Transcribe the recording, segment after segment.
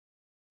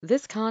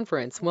This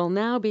conference will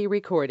now be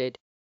recorded.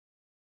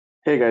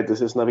 Hey guys, this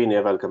is Naveen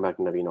here. Welcome back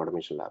to Naveen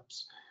Automation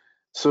Labs.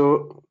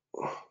 So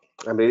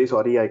I'm really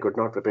sorry I could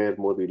not prepare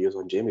more videos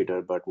on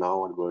JMeter, but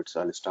now onwards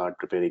I'll start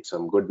preparing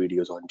some good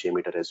videos on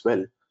JMeter as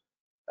well.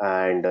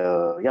 And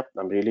yeah,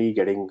 I'm really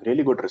getting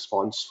really good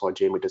response for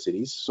JMeter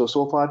series. So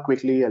far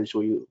quickly I'll show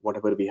you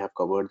whatever we have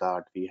covered.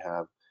 That we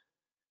have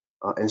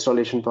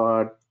installation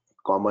part,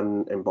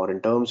 common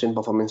important terms in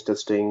performance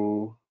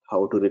testing,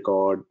 how to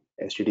record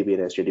HTTP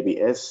and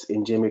HTTPS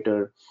in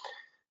JMeter.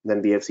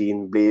 Then we have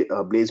seen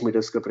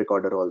BlazeMeter script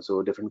recorder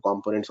also, different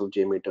components of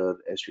JMeter.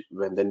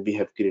 When then we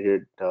have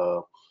created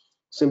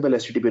simple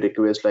HTTP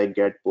requests like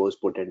get,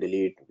 post, put, and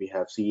delete. We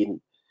have seen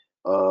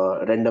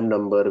random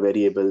number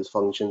variables,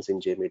 functions in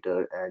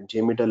JMeter, and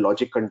JMeter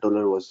logic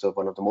controller was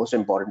one of the most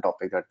important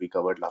topic that we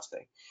covered last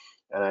time.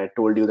 And I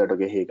told you that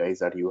okay, hey guys,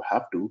 that you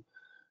have to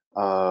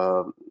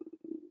uh,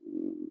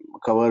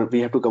 we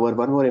have to cover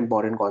one more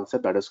important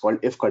concept that is called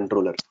if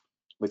controller,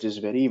 which is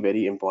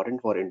very important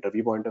for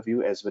interview point of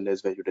view as well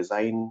as when you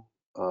design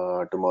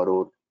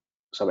tomorrow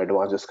some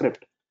advanced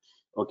script.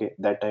 Okay,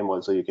 that time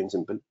also you can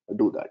simple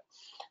do that.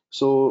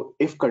 So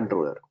if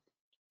controller,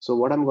 so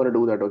what I'm going to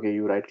do that, okay,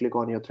 you right click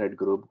on your thread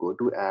group, go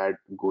to add,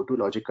 go to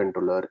logic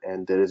controller,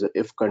 and there is a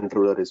if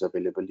controller is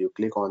available. You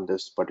click on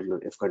this particular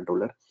if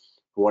controller.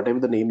 Whatever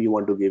the name you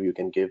want to give, you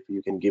can give.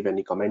 You can give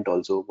any comment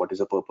also. What is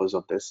the purpose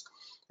of this?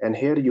 And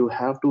here you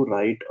have to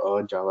write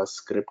a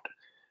JavaScript,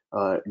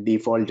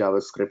 default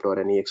JavaScript or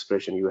any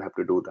expression. You have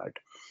to do that.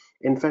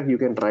 In fact, you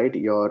can write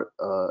your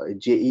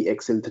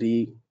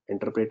JEXL3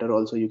 interpreter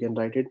also. You can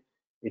write it.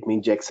 It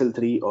means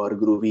JexL3 or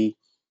Groovy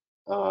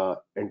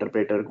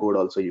interpreter code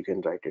also you can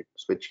write it,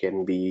 which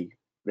can be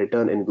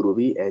written in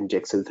Groovy and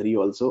JexL3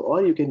 also,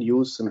 or you can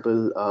use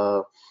simple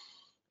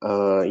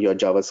your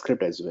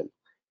JavaScript as well.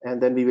 And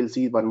then we will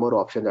see one more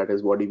option, that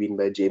is what do you mean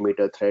by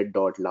JMeter Thread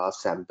dot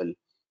last sample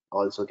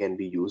also can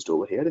be used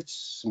over here.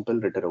 It's simple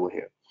written over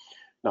here.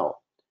 Now,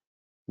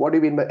 what do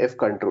you mean by if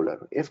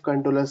controller? If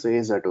controller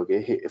says that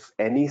okay, if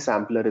any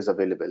sampler is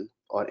available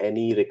or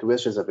any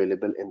request is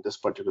available in this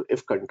particular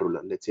if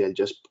controller, let's say I'll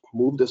just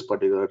move this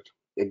particular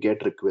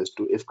get request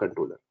to if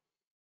controller.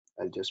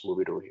 I'll just move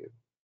it over here.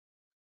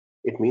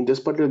 It means this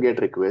particular get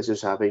request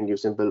is having you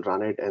simple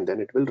run it and then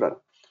it will run.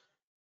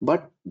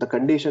 But the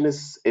condition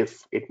is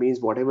if, it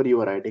means whatever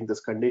you are writing, this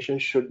condition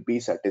should be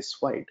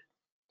satisfied.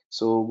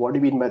 So what do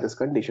you mean by this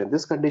condition?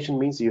 This condition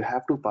means you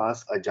have to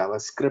pass a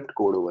JavaScript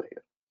code over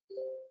here.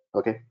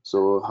 Okay,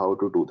 so how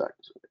to do that?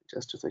 So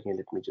just a second,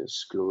 let me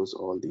just close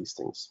all these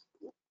things.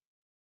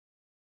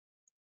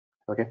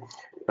 Okay,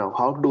 now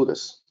how to do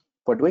this?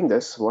 For doing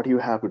this, what you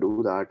have to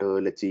do that,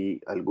 let's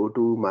see, I'll go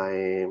to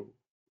my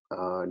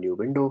new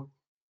window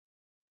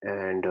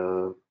and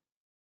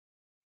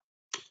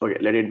okay,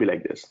 let it be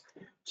like this.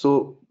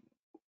 So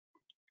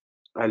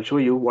I'll show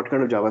you what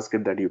kind of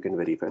JavaScript that you can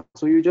verify.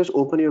 So you just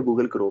open your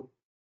Google Chrome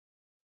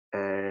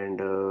and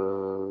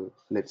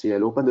let's see,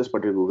 I'll open this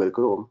particular Google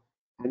Chrome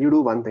and you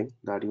do one thing,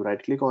 that you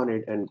right click on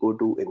it and go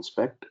to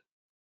inspect,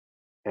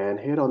 and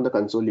here on the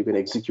console you can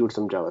execute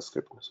some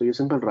JavaScript. So you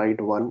simply write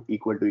one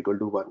equal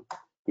to one.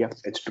 Yeah,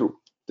 it's true.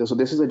 So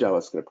this is a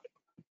JavaScript,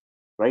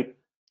 right?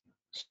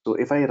 So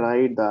if I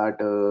write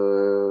that,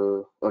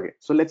 okay,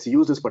 so let's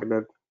use this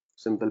particular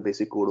simple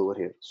basic code over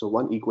here. So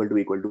one equal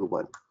to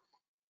one.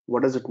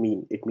 What does it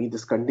mean? It means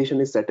this condition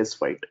is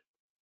satisfied.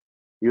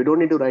 You don't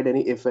need to write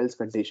any if else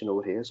condition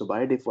over here. So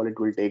by default, it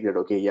will take that,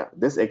 okay, yeah,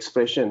 this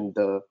expression,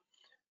 the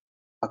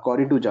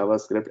according to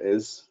JavaScript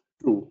is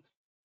true.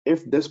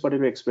 If this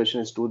particular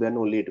expression is true, then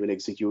only it will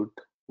execute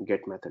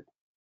get method.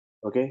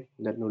 Okay,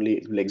 then only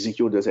it will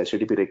execute this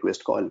HTTP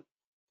request call.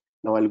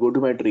 Now I'll go to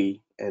my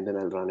tree and then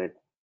I'll run it.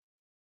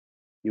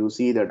 You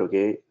see that,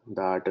 okay,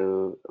 that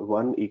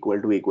one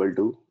equal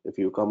to, if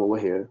you come over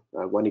here,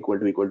 one equal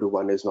to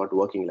one is not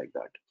working like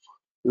that.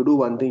 You do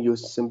one thing, you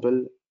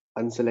simple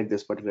unselect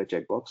this particular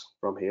checkbox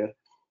from here.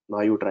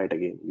 Now you try it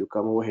again. You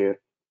come over here,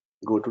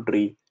 go to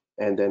tree,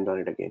 and then run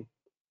it again.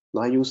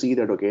 Now you see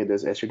that okay,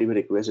 this HTTP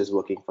request is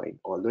working fine.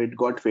 Although it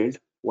got failed,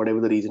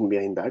 whatever the reason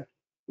behind that,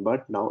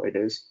 but now it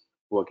is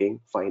working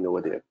fine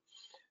over there.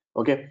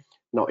 Okay.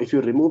 Now if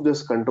you remove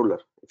this controller,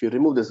 if you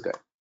remove this guy,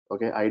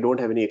 okay, I don't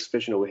have any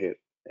expression over here,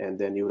 and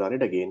then you run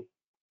it again.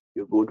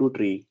 You go to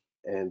tree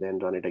and then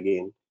run it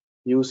again.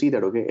 You see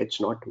that okay,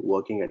 it's not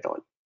working at all.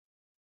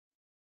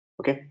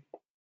 Okay,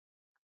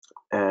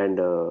 and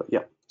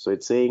yeah, so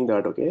it's saying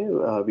that okay,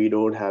 we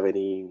don't have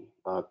any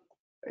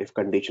if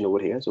condition over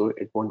here, so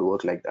it won't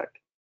work like that,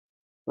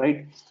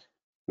 right?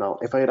 Now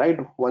if I write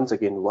once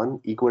again one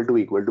equal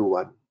to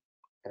one,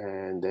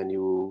 and then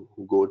you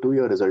go to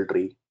your result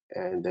tree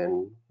and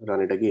then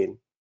run it again,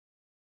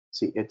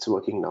 see it's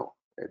working now.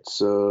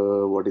 It's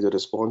what is the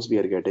response we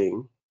are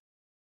getting?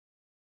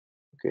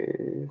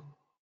 Okay,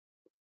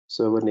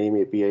 server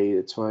name API,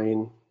 it's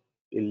fine.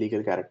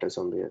 Illegal character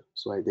somewhere,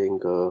 so I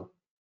think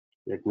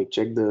let me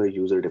check the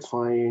user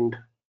defined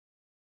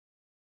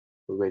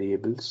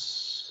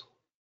variables,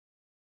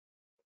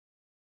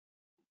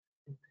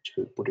 which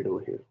will put it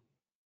over here.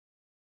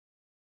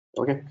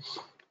 Okay,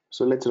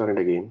 So let's run it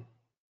again.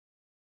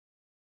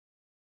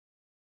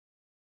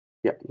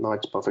 Yeah, now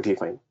it's perfectly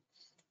fine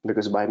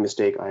because by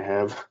mistake I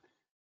have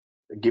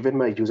given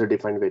my user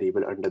defined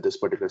variable under this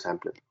particular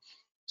sampler.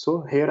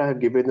 So here I have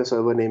given the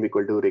server name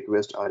equal to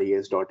request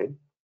res.in,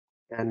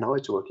 and now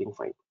it's working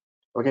fine.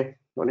 Okay,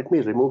 now let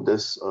me remove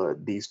these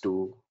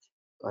two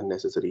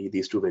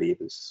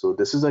variables. So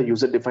this is a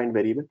user defined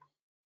variable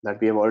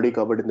that we have already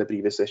covered in the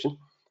previous session,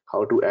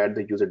 how to add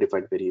the user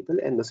defined variable,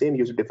 and the same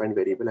user defined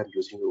variable I'm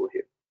using over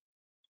here,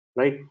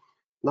 right?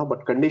 Now,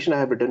 but condition I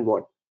have written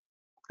what?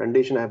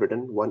 Condition I have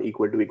written 1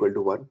 equal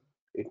to 1.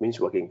 It means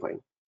working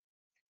fine.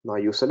 Now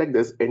you select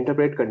this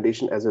interpret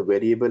condition as a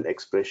variable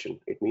expression.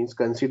 It means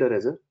consider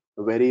as a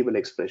variable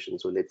expression.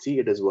 So let's see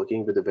it is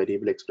working with the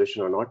variable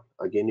expression or not.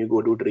 Again, you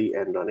go to tree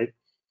and run it.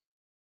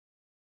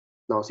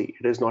 Now see,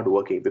 it is not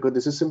working because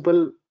this is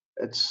simple.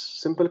 It's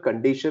simple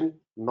condition,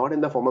 not in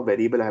the form of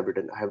variable I have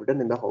written. I have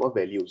written in the form of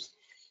values.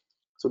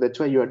 So that's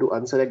why you have to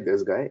unselect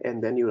this guy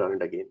and then you run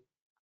it again.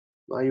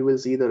 Now you will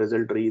see the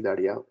result tree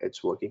that yeah,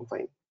 it's working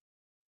fine,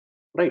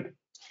 right?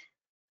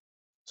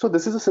 So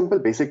this is a simple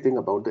basic thing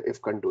about the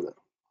if controller.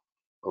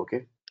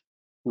 Okay.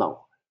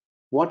 Now,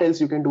 what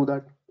else you can do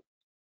that?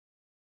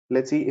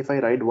 Let's see if I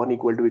write 1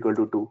 equal to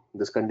 2,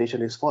 this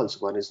condition is false,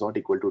 1 is not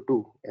equal to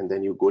 2, and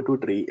then you go to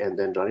tree and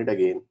then run it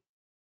again.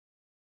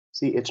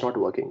 See, it's not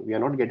working. We are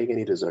not getting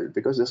any result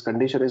because this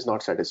condition is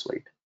not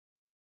satisfied.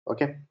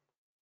 Okay,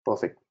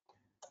 perfect.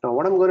 Now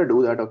what I'm going to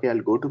do that, okay,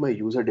 I'll go to my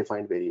user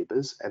defined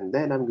variables and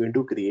then I'm going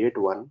to create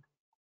one,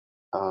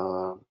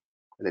 uh,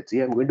 let's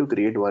see, I'm going to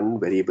create one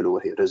variable over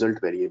here,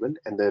 result variable,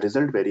 and the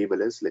result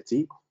variable is, let's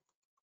see,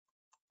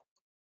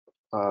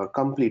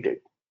 completed.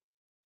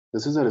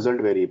 This is a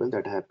result variable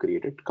that I have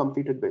created,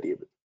 completed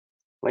variable,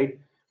 right?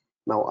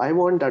 Now I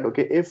want that,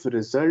 okay, if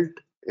result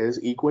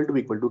is equal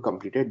to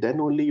completed,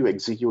 then only you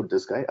execute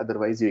this guy,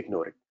 otherwise you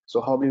ignore it.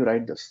 So how do you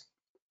write this?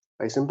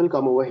 I simply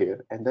come over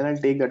here and then I'll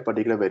take that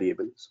particular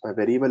variable. So my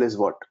variable is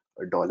what?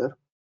 A dollar.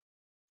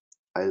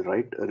 I'll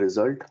write a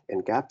result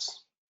in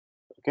caps.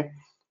 Okay.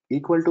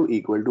 Equal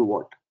to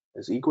what?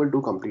 Is equal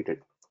to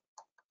completed.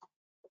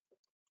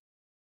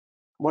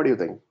 What do you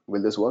think?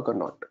 Will this work or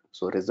not?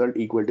 So result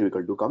equal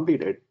to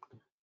completed.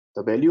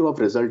 The value of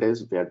result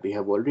is that we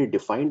have already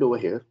defined over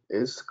here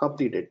is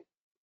completed,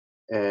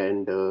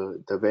 and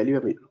the value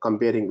I'm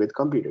comparing with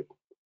completed.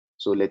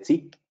 So let's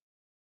see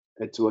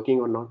it's working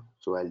or not.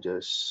 So I'll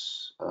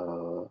just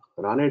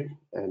run it,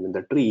 and in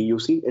the tree you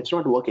see it's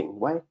not working.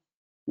 Why?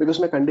 Because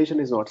my condition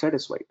is not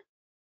satisfied.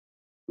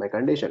 My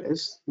condition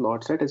is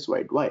not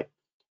satisfied. Why?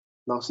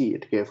 Now see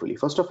it carefully.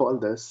 First of all,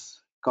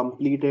 this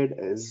completed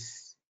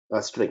is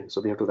a string,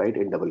 so we have to write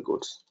in double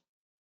quotes.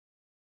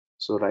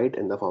 So write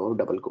in the form of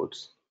double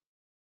quotes.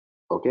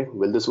 Okay,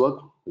 will this work?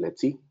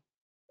 Let's see.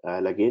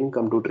 I'll again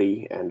come to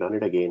tree and run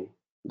it again.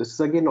 This is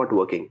again not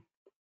working.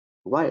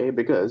 Why?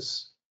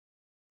 Because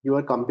you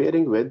are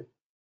comparing with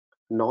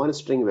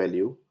non-string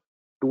value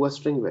to a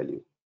string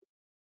value,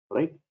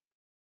 right?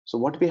 So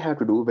what we have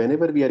to do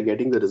whenever we are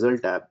getting the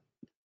result tab,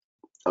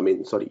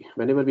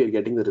 whenever we are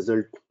getting the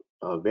result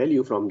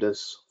value from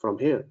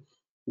here,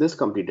 this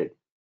completed,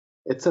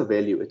 it's a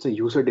value, it's a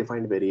user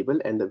defined variable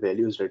and the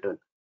value is returned.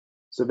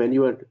 So when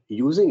you are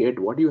using it,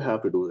 what you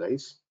have to do,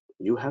 guys,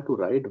 you have to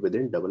write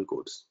within double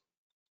quotes.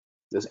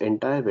 This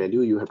entire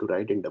value you have to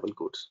write in double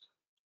quotes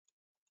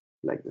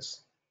like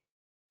this.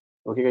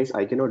 Okay, guys,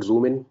 I cannot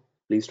zoom in.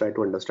 Please try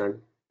to understand.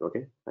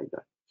 Okay, like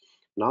that.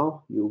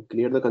 Now you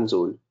clear the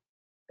console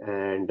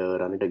and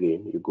run it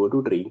again. You go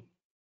to tree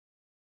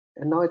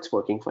and now it's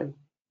working fine.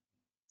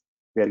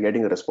 We are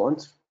getting a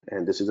response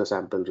and this is a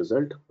sample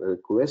result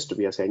request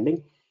we are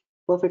sending,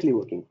 perfectly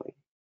working fine,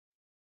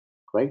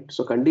 right?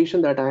 So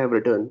condition that I have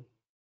written,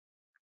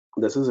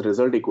 this is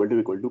result equal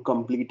to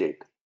completed.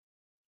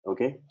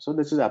 Okay, so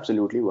this is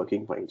absolutely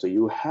working fine. So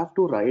you have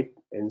to write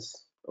in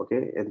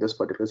okay in this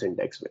particular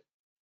syntax way.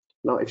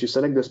 Now if you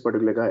select this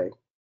particular guy,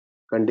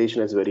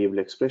 condition as variable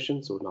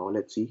expression. So now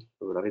let's see,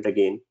 run it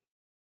again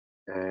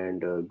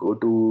and go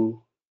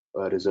to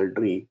result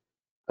tree.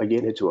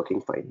 Again it's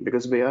working fine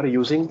because we are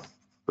using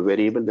a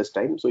variable this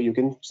time. So you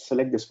can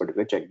select this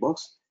particular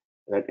checkbox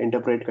that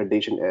interpret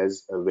condition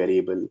as a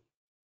variable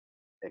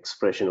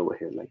expression over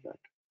here like that.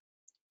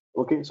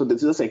 Okay, so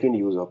this is the second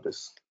use of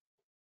this.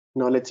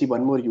 Now let's see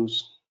one more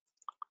use.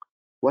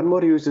 One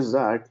more use is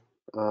that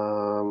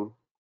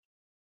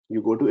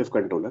you go to if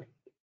controller,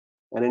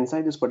 and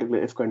inside this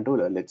particular if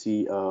controller, let's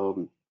see,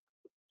 or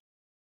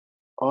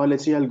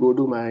let's see, I'll go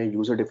to my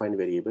user defined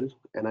variable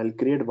and I'll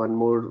create one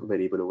more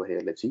variable over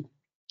here. Let's see,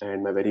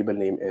 and my variable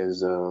name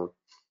is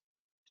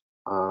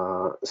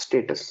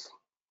status,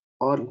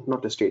 or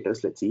not a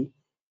status. Let's see,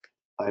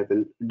 I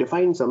will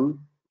define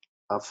some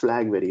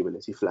flag variable.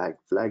 Let's see, flag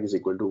is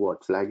equal to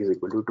what? Flag is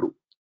equal to true.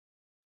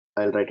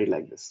 I'll write it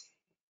like this.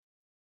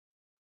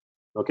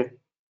 Okay,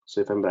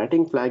 so if I'm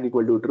writing flag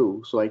equal to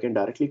true, so I can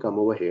directly come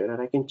over here and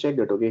I can check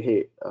that, okay,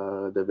 hey,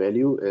 the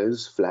value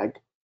is flag.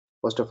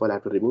 First of all, I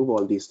have to remove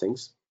all these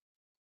things,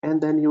 and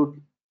then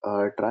you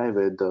try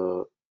with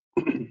the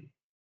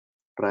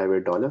try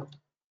with dollar,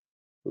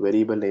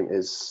 variable name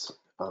is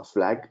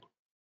flag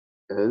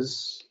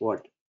is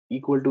what,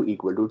 equal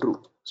to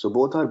true. So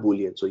both are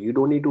boolean, so you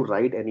don't need to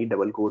write any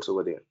double quotes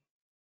over there,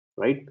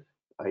 right?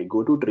 I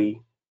go to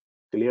tree,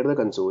 clear the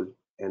console,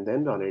 and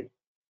then run it,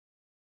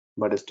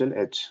 but still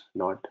it's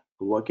not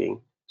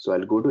working. So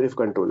I'll go to if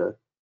controller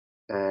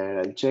and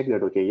I'll check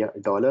that, okay, yeah,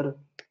 dollar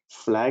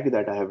flag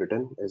that I have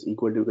written is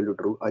equal to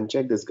true.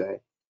 Uncheck this guy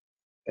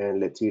and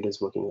let's see it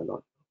is working or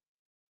not.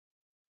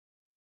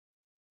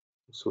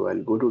 So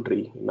I'll go to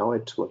tree, now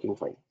it's working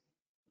fine.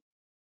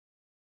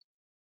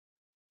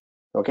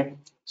 Okay,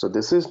 so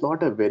this is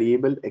not a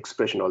variable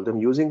expression, although I'm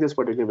using this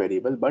particular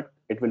variable, but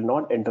it will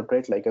not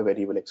interpret like a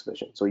variable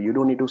expression. So you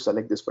don't need to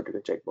select this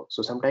particular checkbox.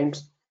 So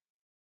sometimes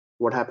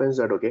what happens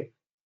that, okay,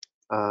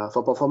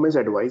 for performance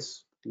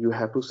advice, you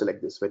have to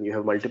select this when you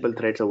have multiple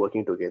threads are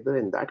working together.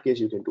 In that case,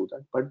 you can do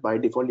that, but by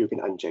default, you can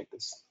uncheck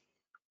this.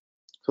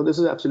 So this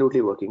is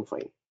absolutely working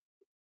fine.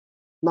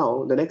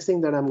 Now, the next thing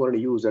that I'm going to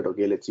use that,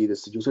 okay, let's see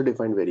this user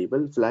defined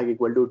variable flag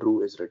equal to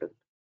true is written.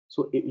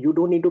 So you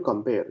don't need to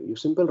compare. You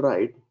simple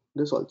write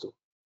this also,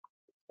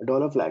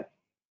 dollar flag.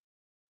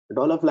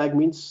 Dollar flag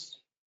means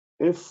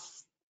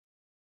if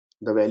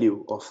the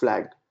value of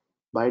flag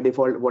by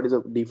default, what is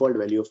the default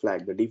value of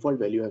flag? The default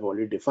value I've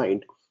already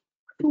defined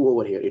true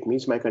over here. It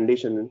means my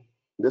condition,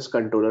 this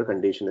controller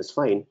condition is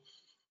fine.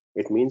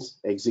 It means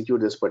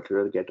execute this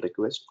particular get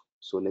request.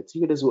 So let's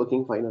see it is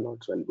working fine or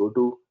not. So I'll go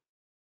to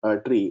a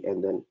tree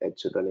and then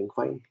it's running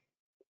fine.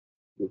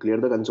 You clear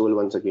the console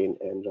once again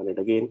and run it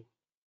again.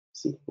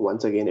 See,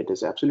 once again, it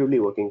is absolutely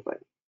working fine.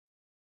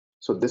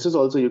 So this is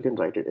also, you can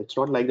write it. It's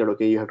not like that,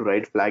 okay, you have to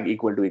write flag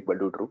equal to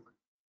true,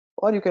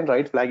 or you can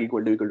write flag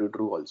equal to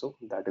true also.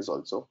 That is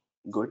also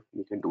good.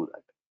 You can do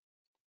that.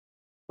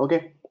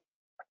 Okay.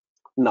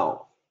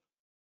 Now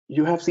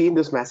you have seen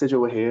this message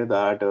over here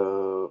that,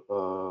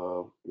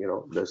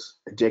 this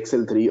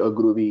JexL3 or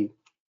Groovy.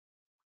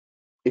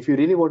 If you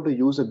really want to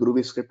use a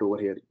Groovy script over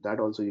here, that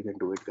also you can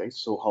do it,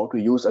 guys. So how to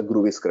use a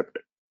Groovy script?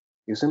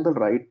 You simple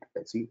write,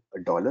 let's see, a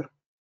dollar,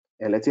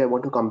 and let's say I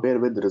want to compare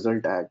with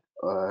result tag,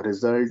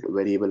 result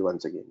variable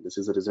once again. This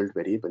is a result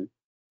variable.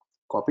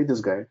 Copy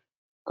this guy,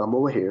 come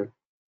over here,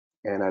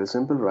 and I'll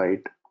simple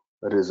write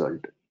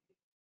result,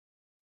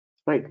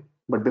 right?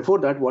 But before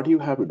that, what you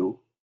have to do,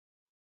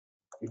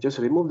 you just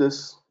remove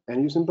this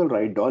and you simple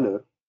write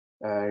dollar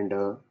and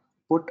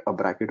put a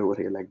bracket over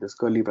here like this,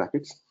 curly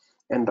brackets,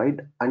 and write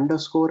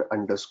underscore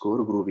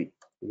groovy.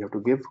 You have to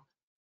give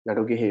that,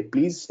 okay, hey,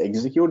 please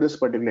execute this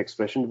particular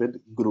expression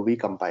with Groovy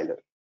compiler,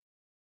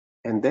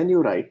 and then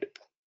you write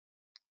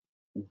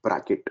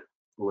bracket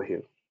over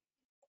here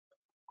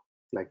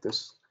like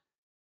this.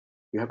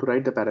 You have to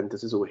write the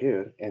parenthesis over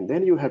here, and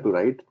then you have to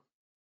write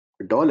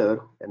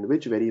dollar and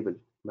which variable.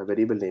 My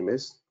variable name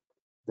is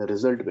the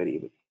result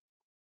variable,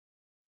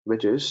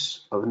 which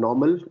is a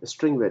normal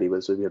string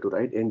variable, so we have to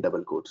write in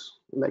double quotes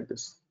like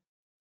this,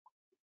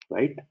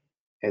 right?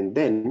 And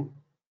then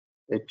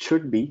it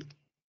should be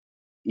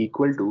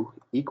equal to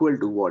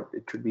what?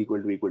 It should be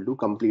equal to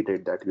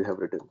completed, that you have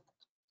written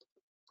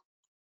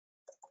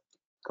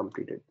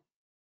completed.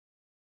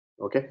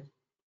 Okay,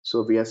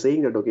 so we are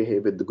saying that, okay, hey,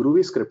 with the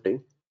Groovy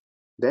scripting,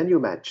 then you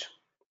match,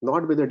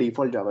 not with the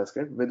default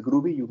JavaScript. With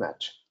Groovy you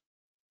match.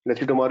 Let's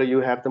say tomorrow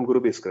you have some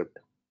Groovy script,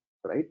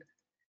 right?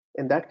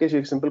 In that case,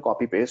 you simple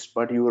copy paste,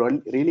 but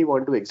you really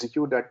want to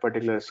execute that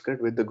particular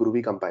script with the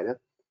Groovy compiler.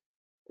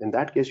 In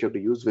that case, you have to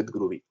use with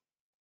Groovy,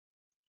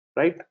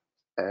 right?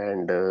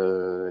 And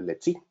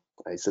let's see,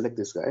 I select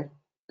this guy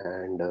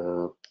and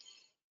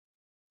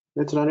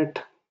let's run it.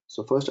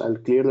 So first I'll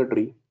clear the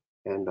tree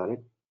and run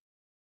it.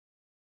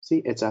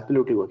 See, it's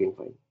absolutely working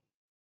fine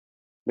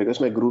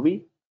because my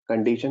Groovy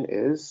condition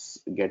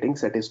is getting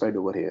satisfied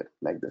over here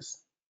like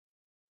this.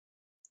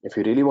 If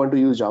you really want to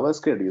use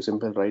JavaScript, you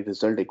simply write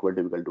result equal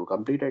to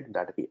completed,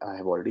 that I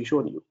have already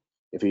shown you.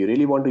 If you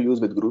really want to use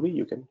with Groovy,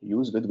 you can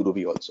use with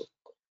Groovy also.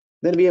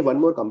 Then we have one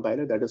more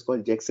compiler that is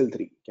called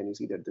JexL3. Can you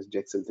see that this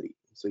JexL3?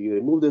 So you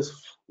remove this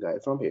guy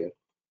from here,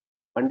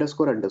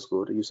 underscore,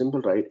 you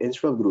simple write,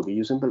 instead of Groovy,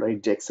 you simple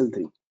write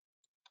JexL3.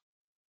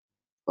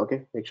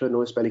 Okay, make sure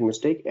no spelling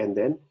mistake, and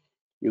then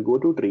you go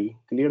to tree,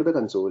 clear the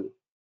console,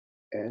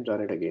 and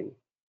run it again.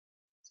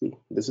 See,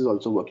 this is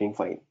also working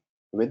fine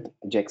with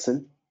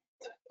JexL.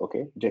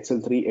 Okay,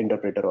 JexL3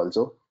 interpreter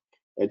also,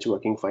 it's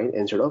working fine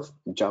instead of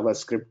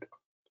JavaScript.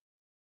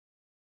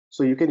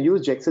 So you can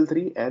use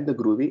JexL3 and the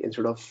Groovy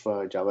instead of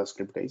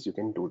JavaScript, guys. You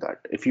can do that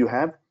if you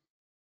have,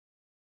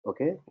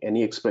 okay,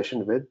 any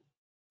expression with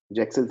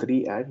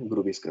JexL3 and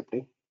Groovy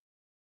scripting,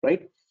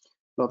 right?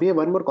 Now we have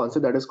one more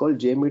concept that is called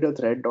JMeter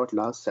Thread dot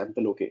last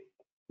sample. Okay,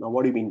 now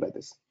what do you mean by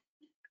this?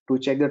 To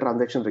check the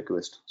transaction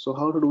request. So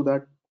how to do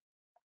that?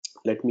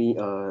 Let me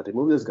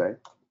remove this guy.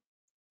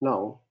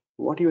 Now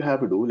what you have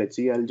to do, let's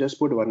see, I'll just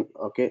put one.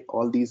 Okay,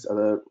 all these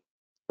other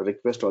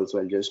requests also,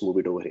 I'll just move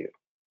it over here.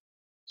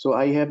 So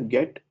I have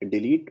get,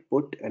 delete,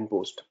 put, and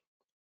post.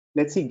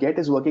 Let's see, get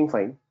is working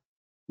fine,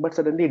 but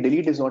suddenly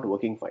delete is not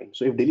working fine.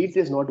 So if delete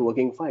is not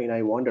working fine,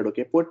 I want that,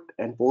 okay, put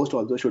and post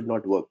also should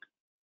not work.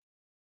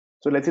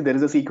 So let's say there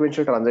is a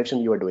sequential transaction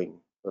you are doing,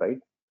 right?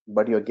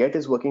 but your get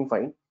is working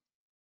fine,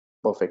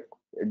 perfect.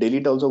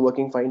 Delete also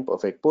working fine,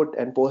 perfect. Put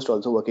and post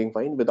also working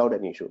fine without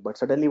any issue. But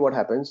suddenly what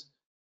happens?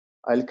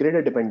 I'll create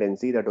a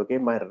dependency that, okay,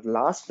 my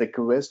last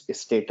request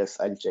status,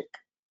 I'll check.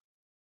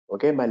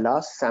 Okay, my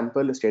last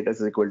sample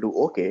status is equal to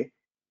okay,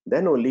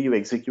 then only you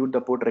execute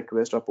the put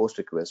request or post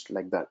request,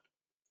 like that.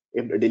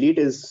 If the delete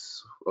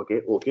is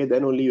okay,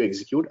 then only you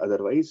execute,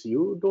 otherwise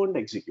you don't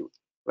execute,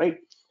 right?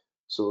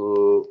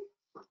 So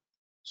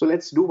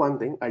let's do one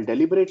thing. I'll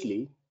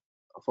deliberately,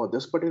 for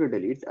this particular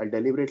delete, I'll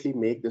deliberately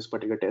make this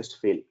particular test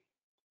fail.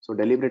 So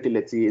deliberately,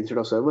 let's see, instead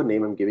of server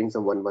name, I'm giving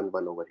some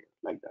 111 over here,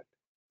 like that.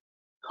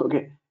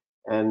 Okay,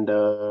 and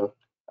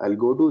I'll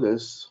go to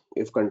this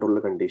if controller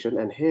condition,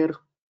 and here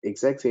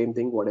exact same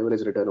thing, whatever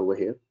is written over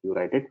here, you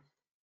write it.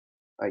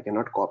 I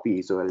cannot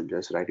copy, so I'll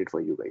just write it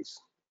for you guys.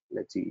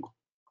 Let's see,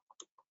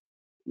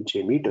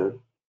 JMeter,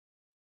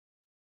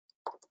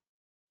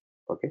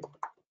 okay,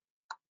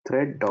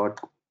 thread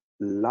dot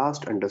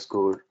last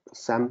underscore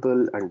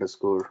sample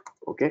underscore,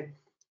 okay.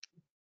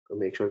 So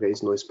make sure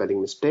guys, no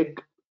spelling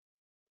mistake.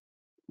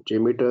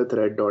 JMeter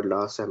thread dot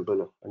last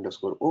sample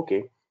underscore,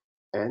 okay,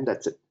 and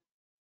that's it.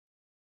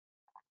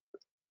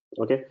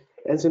 Okay,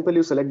 and simple,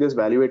 you select this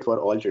evaluate for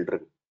all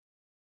children.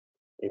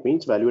 It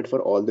means evaluate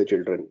for all the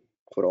children,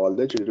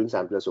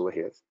 samplers over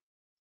here,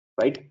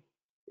 right?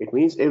 It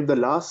means if the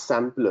last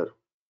sampler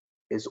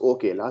is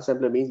okay, last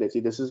sampler means, let's see,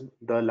 this is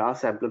the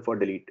last sampler for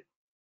delete.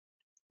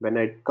 When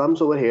it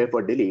comes over here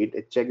for delete,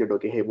 it checked it,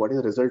 okay, hey, what is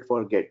the result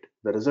for get?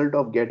 The result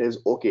of get is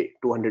okay,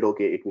 200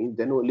 okay. It means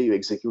then only you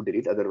execute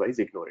delete, otherwise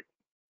ignore it.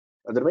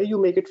 Otherwise you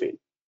make it fail.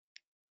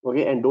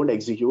 Okay, and don't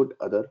execute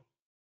other,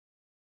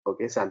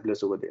 okay,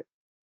 samplers over there.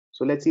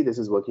 So let's see this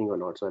is working or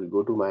not. So I'll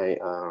go to my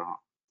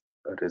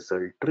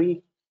result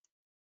tree,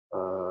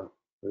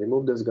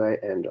 remove this guy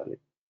and run it.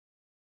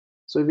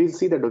 So we'll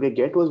see that, okay,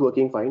 get was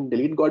working fine,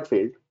 delete got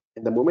failed.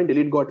 And the moment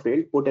delete got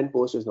failed, put and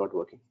post is not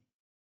working,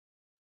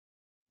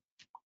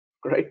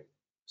 right?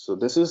 So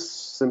this is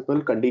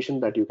simple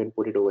condition that you can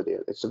put it over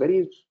there. It's a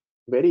very,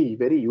 very,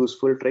 very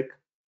useful trick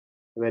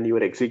when you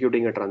are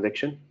executing a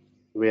transaction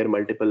where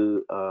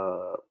multiple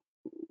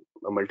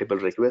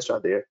requests are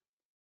there,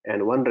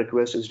 and one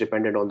request is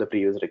dependent on the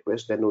previous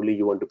request. Then only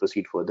you want to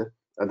proceed further.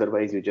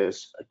 Otherwise, you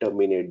just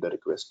terminate the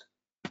request.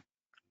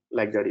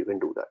 Like that, you can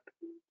do that.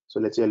 So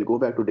let's say I'll go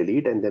back to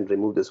delete and then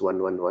remove this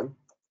 111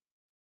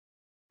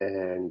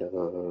 and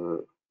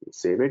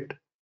save it,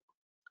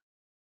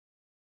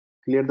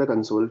 clear the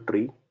console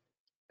tree,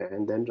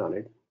 and then run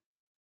it.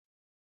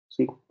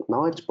 See,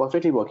 now it's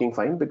perfectly working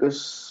fine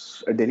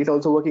because delete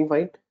also working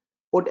fine,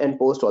 put and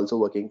post also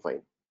working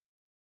fine,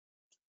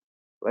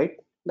 right?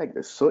 Like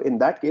this. So in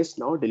that case,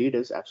 now delete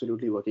is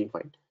absolutely working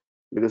fine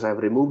because I've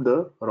removed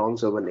the wrong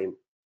server name.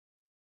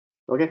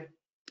 Okay.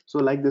 So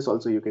like this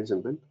also you can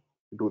simply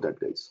do that,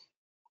 guys.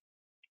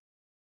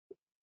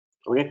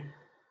 Okay.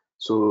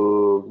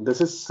 So this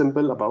is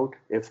simple about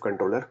if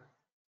controller.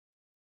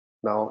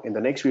 Now in the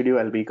next video,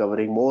 I'll be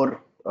covering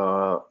more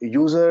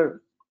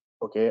user,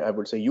 okay, I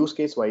would say use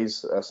case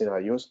wise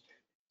scenarios.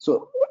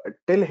 So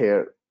till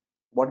here,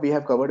 what we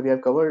have covered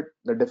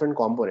the different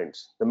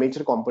components, the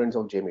major components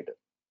of JMeter.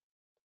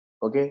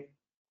 Okay,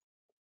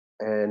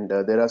 and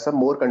there are some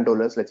more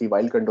controllers. Let's see,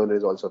 while controller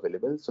is also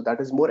available. So that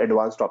is more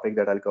advanced topic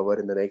that I'll cover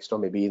in the next or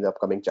maybe in the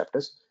upcoming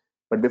chapters.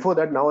 But before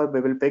that, now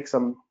we will pick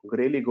some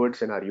really good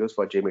scenarios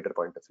for JMeter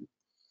point of view.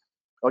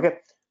 Okay,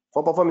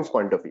 for performance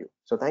point of view.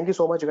 So thank you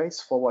so much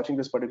guys for watching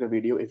this particular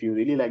video. If you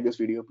really like this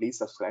video, please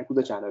subscribe to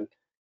the channel.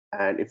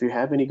 And if you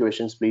have any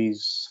questions,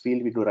 please feel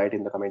free to write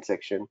in the comment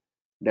section.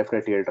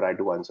 Definitely I'll try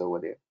to answer over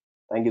there.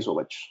 Thank you so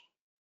much.